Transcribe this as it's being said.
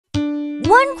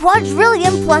1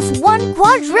 quadrillion plus 1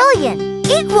 quadrillion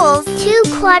equals 2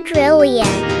 quadrillion.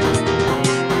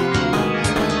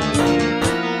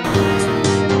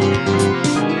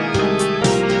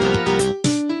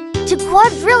 2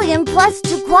 quadrillion plus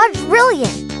 2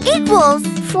 quadrillion equals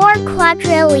 4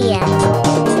 quadrillion.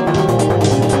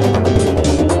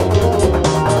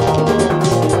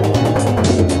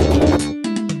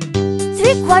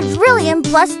 3 quadrillion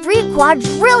plus 3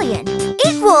 quadrillion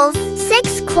equals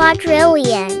 6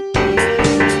 quadrillion.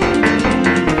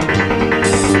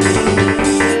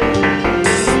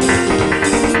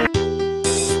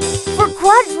 4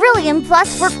 quadrillion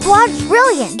plus 4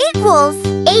 quadrillion equals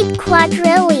 8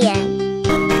 quadrillion.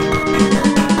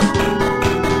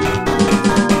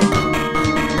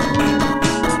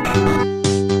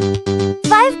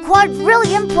 5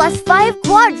 quadrillion plus 5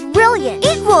 quadrillion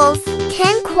equals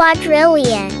 10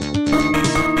 quadrillion.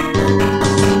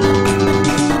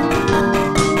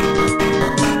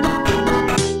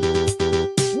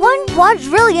 1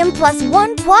 quadrillion plus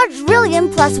 1 quadrillion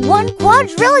plus 1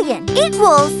 quadrillion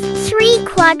equals 3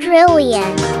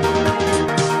 quadrillion.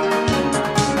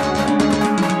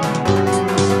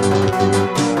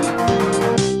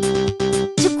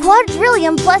 2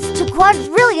 quadrillion plus 2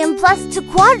 quadrillion plus 2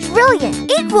 quadrillion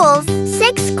equals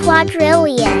 6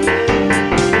 quadrillion.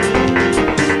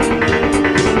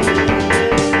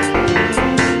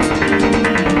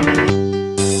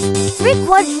 3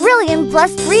 quadrillion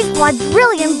plus 3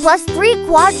 quadrillion plus 3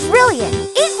 quadrillion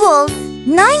equals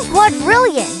 9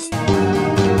 quadrillion.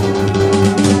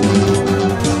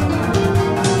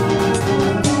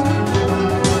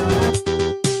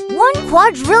 1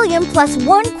 quadrillion plus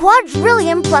 1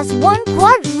 quadrillion plus 1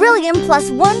 quadrillion plus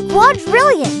 1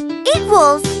 quadrillion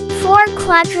equals 4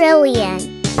 quadrillion.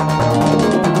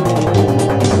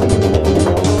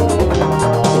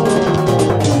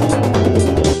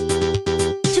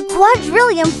 2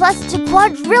 quadrillion plus 2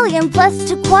 quadrillion plus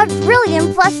 2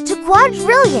 quadrillion plus 2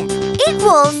 quadrillion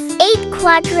equals 8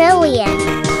 quadrillion.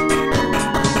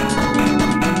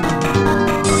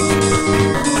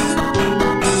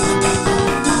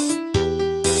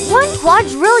 1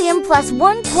 quadrillion plus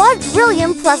 1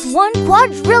 quadrillion plus 1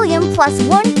 quadrillion plus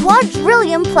 1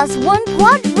 quadrillion plus 1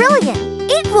 quadrillion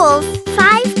equals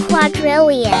 5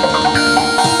 quadrillion.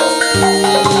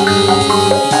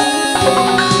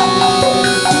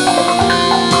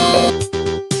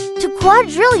 2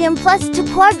 quadrillion plus 2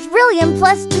 quadrillion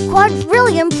plus 2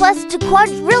 quadrillion plus 2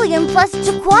 quadrillion plus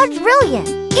 2 quadrillion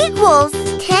equals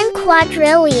 10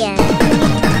 quadrillion.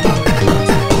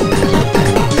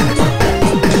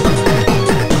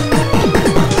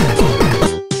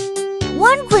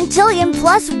 1 quintillion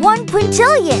plus 1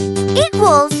 quintillion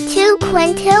equals 2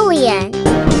 quintillion.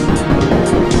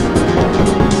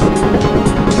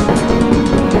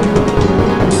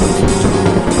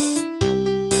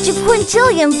 2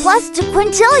 quintillion plus 2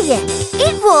 quintillion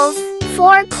equals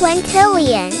 4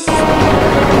 quintillion.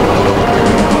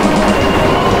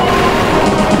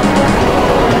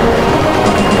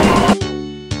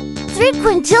 3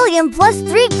 quintillion plus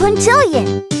 3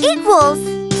 quintillion equals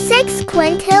 6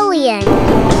 quintillion.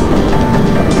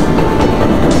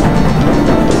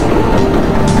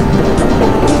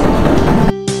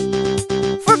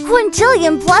 4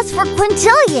 quintillion plus 4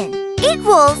 quintillion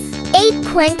equals 8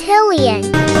 quintillion.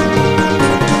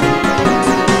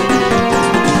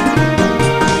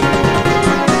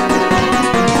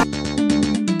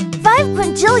 5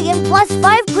 quintillion plus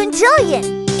 5 quintillion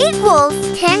equals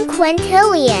 10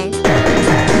 quintillion.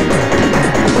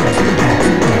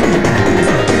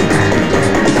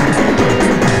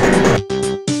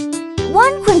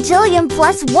 1 quintillion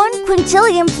plus 1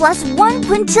 quintillion plus 1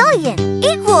 quintillion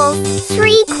equals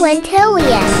 3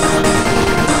 quintillion.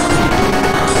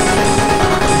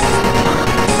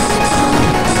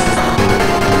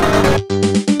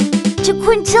 2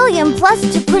 quintillion plus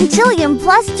 2 quintillion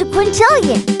plus 2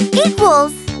 quintillion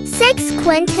equals 6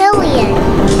 quintillion.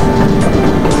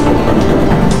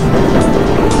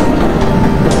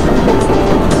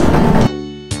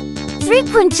 3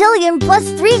 quintillion plus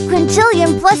 3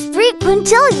 quintillion plus 3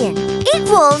 quintillion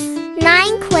equals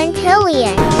 9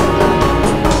 quintillion.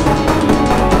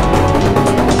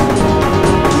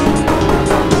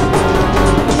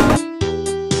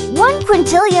 1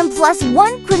 quintillion plus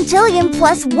 1 quintillion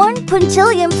plus 1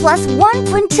 quintillion plus 1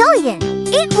 quintillion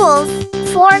equals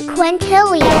 4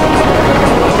 quintillion.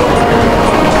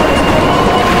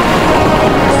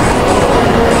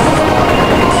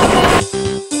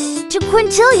 2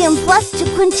 quintillion plus 2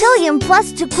 quintillion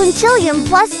plus 2 quintillion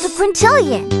plus 2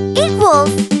 quintillion equals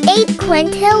 8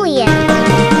 quintillion.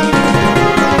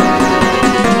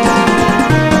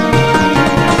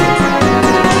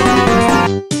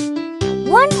 2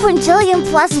 quintillion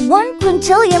plus 1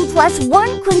 quintillion plus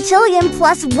 1 quintillion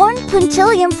plus 1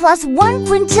 quintillion plus 1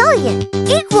 quintillion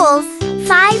equals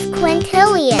 5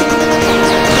 quintillion.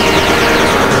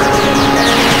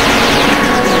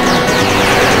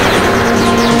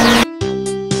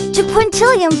 To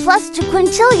quintillion plus to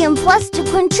quintillion plus to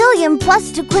quintillion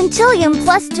plus to quintillion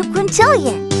plus to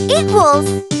quintillion equals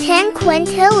 10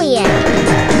 quintillion.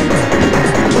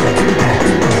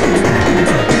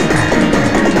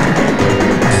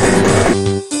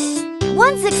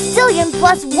 1 sextillion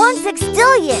plus 1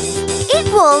 sextillion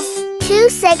equals 2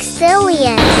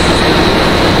 sextillion.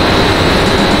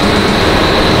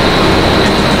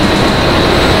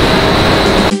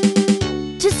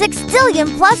 To sextillion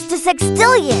plus to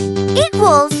sextillion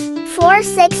equals 4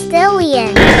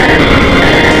 sextillion.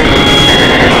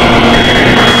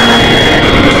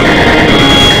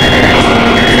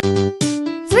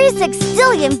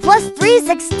 Sextillion plus 3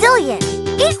 sextillion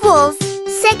equals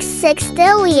 6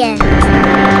 sextillion.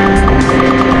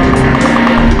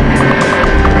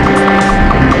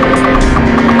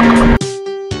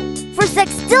 For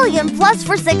sextillion plus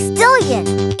for sextillion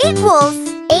equals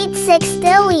 8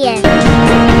 sextillion.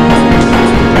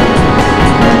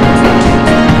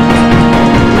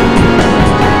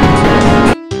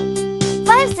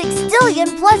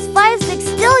 Plus 5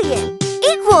 sextillion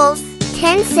equals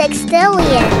 10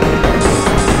 sextillion.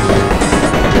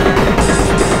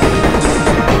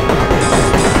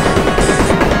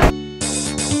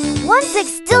 1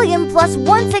 sextillion plus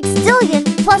 1 sextillion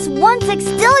plus 1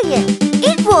 sextillion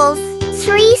equals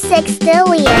 3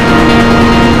 sextillion.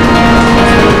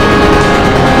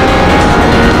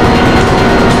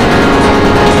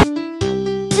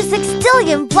 To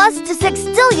sextillion plus to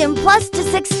sextillion plus to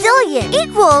sextillion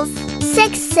equals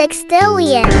 6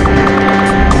 sextillion.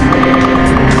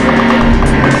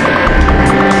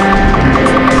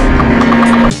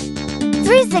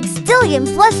 3 sextillion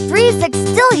plus 3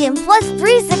 sextillion plus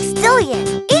 3 sextillion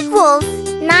equals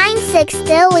 9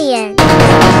 sextillion.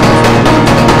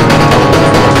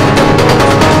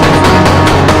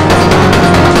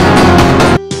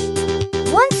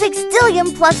 1 sextillion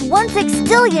plus 1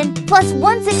 sextillion plus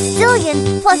 1 sextillion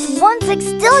plus 1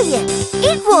 sextillion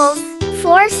equals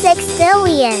 4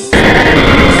 sextillion.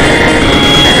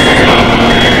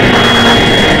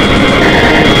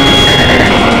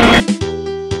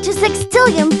 2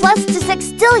 sextillion plus 2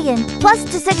 sextillion plus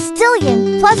 2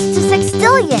 sextillion plus 2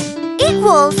 sextillion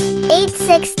equals 8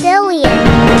 sextillion.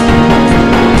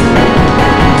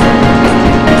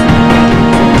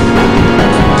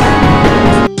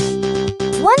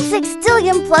 1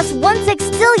 sextillion plus 1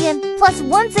 sextillion plus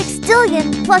 1 sextillion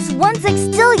plus 1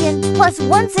 sextillion plus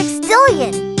 1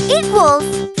 sextillion equals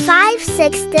 5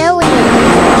 sextillion.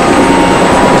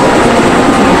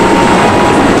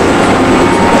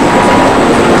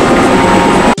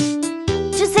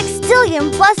 2 sextillion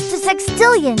plus 2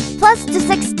 sextillion plus 2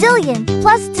 sextillion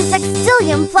plus 2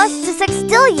 sextillion plus 2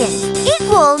 sextillion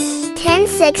equals 10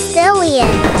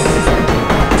 sextillion.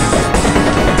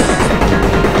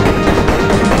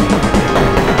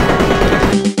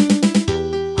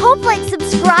 Like,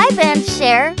 subscribe, and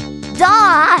share.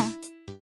 Duh!